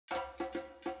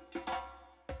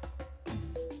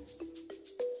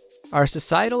Our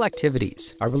societal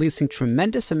activities are releasing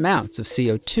tremendous amounts of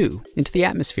CO2 into the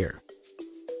atmosphere.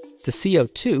 The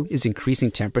CO2 is increasing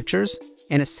temperatures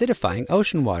and acidifying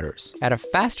ocean waters at a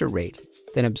faster rate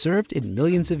than observed in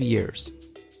millions of years.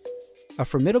 A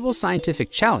formidable scientific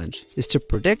challenge is to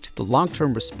predict the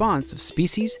long-term response of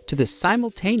species to this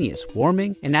simultaneous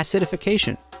warming and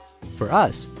acidification. For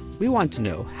us, we want to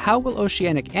know how will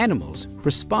oceanic animals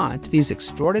respond to these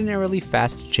extraordinarily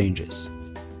fast changes.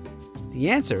 The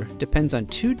answer depends on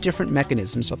two different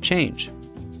mechanisms of change.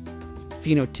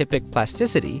 Phenotypic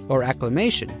plasticity, or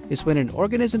acclimation, is when an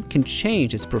organism can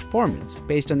change its performance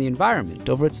based on the environment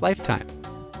over its lifetime,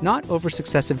 not over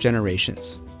successive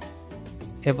generations.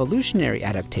 Evolutionary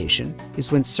adaptation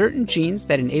is when certain genes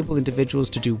that enable individuals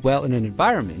to do well in an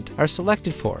environment are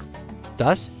selected for.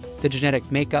 Thus, the genetic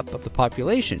makeup of the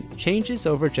population changes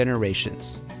over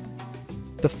generations.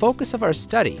 The focus of our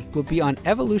study will be on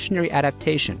evolutionary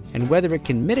adaptation and whether it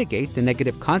can mitigate the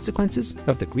negative consequences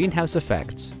of the greenhouse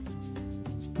effects.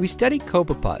 We study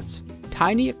copepods,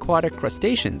 tiny aquatic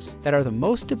crustaceans that are the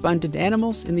most abundant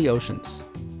animals in the oceans.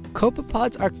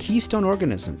 Copepods are keystone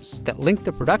organisms that link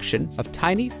the production of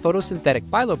tiny photosynthetic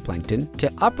phytoplankton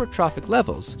to upper trophic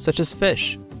levels such as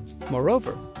fish.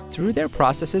 Moreover, through their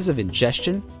processes of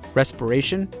ingestion,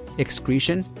 respiration,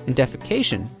 excretion, and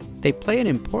defecation, they play an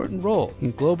important role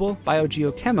in global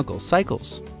biogeochemical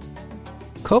cycles.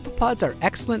 Copepods are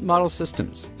excellent model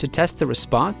systems to test the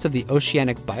response of the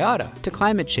oceanic biota to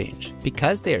climate change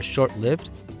because they are short-lived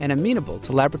and amenable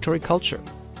to laboratory culture.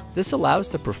 This allows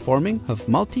the performing of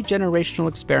multi-generational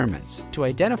experiments to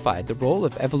identify the role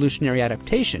of evolutionary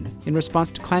adaptation in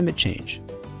response to climate change.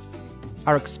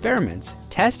 Our experiments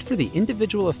test for the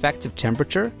individual effects of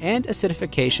temperature and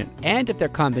acidification, and of their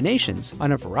combinations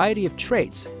on a variety of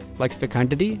traits, like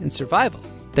fecundity and survival,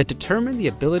 that determine the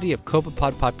ability of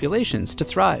copepod populations to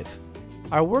thrive.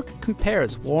 Our work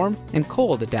compares warm and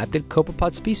cold adapted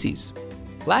copepod species.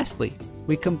 Lastly,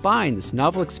 we combine this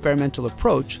novel experimental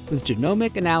approach with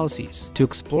genomic analyses to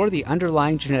explore the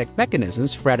underlying genetic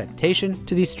mechanisms for adaptation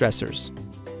to these stressors.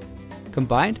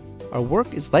 Combined, our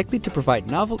work is likely to provide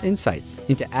novel insights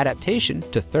into adaptation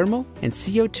to thermal and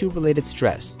CO2-related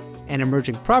stress and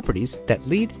emerging properties that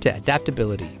lead to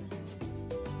adaptability.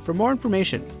 For more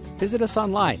information, visit us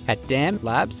online at DAM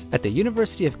Labs at the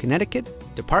University of Connecticut,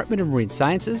 Department of Marine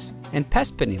Sciences, and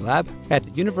Pespeni Lab at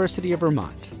the University of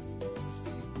Vermont.